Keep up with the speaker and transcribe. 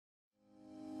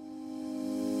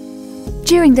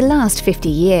During the last 50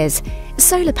 years,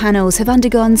 solar panels have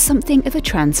undergone something of a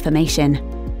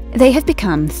transformation. They have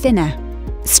become thinner,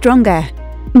 stronger,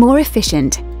 more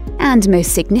efficient, and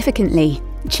most significantly,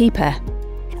 cheaper.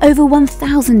 Over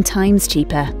 1,000 times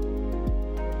cheaper.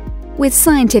 With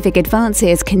scientific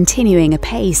advances continuing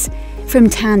apace, from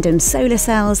tandem solar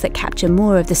cells that capture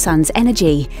more of the sun's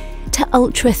energy, to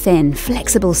ultra-thin,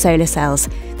 flexible solar cells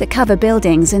that cover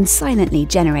buildings and silently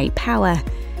generate power,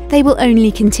 they will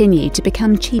only continue to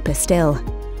become cheaper still.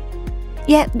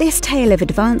 Yet this tale of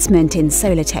advancement in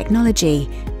solar technology,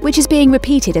 which is being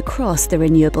repeated across the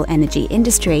renewable energy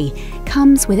industry,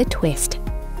 comes with a twist.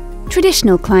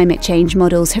 Traditional climate change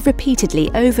models have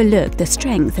repeatedly overlooked the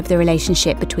strength of the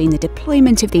relationship between the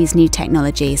deployment of these new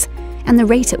technologies and the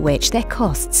rate at which their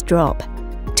costs drop.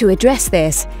 To address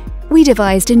this, we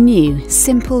devised a new,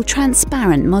 simple,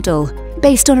 transparent model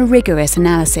based on a rigorous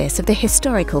analysis of the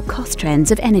historical cost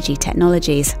trends of energy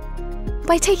technologies.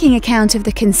 By taking account of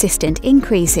the consistent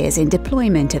increases in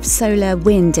deployment of solar,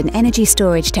 wind and energy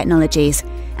storage technologies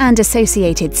and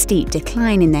associated steep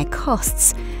decline in their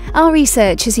costs, our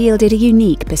research has yielded a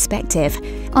unique perspective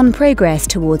on progress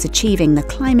towards achieving the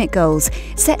climate goals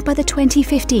set by the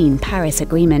 2015 Paris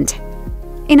Agreement.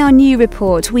 In our new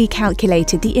report, we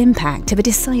calculated the impact of a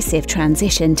decisive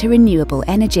transition to renewable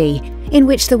energy, in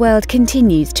which the world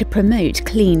continues to promote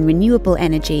clean renewable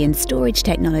energy and storage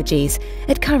technologies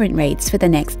at current rates for the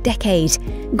next decade,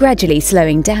 gradually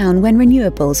slowing down when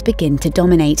renewables begin to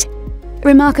dominate.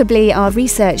 Remarkably, our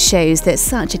research shows that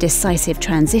such a decisive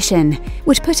transition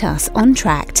would put us on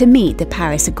track to meet the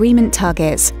Paris Agreement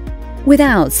targets,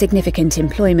 without significant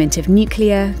employment of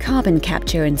nuclear, carbon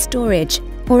capture and storage,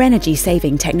 or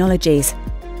energy-saving technologies,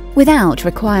 without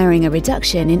requiring a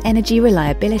reduction in energy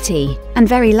reliability, and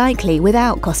very likely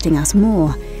without costing us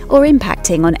more or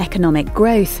impacting on economic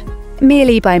growth,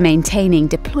 merely by maintaining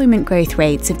deployment growth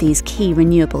rates of these key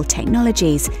renewable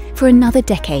technologies for another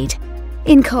decade.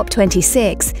 In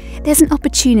COP26, there's an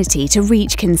opportunity to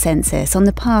reach consensus on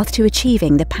the path to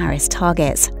achieving the Paris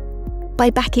targets. By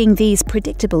backing these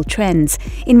predictable trends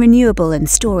in renewable and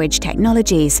storage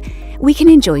technologies, we can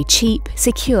enjoy cheap,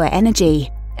 secure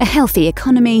energy, a healthy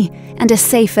economy, and a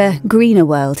safer, greener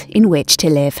world in which to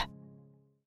live.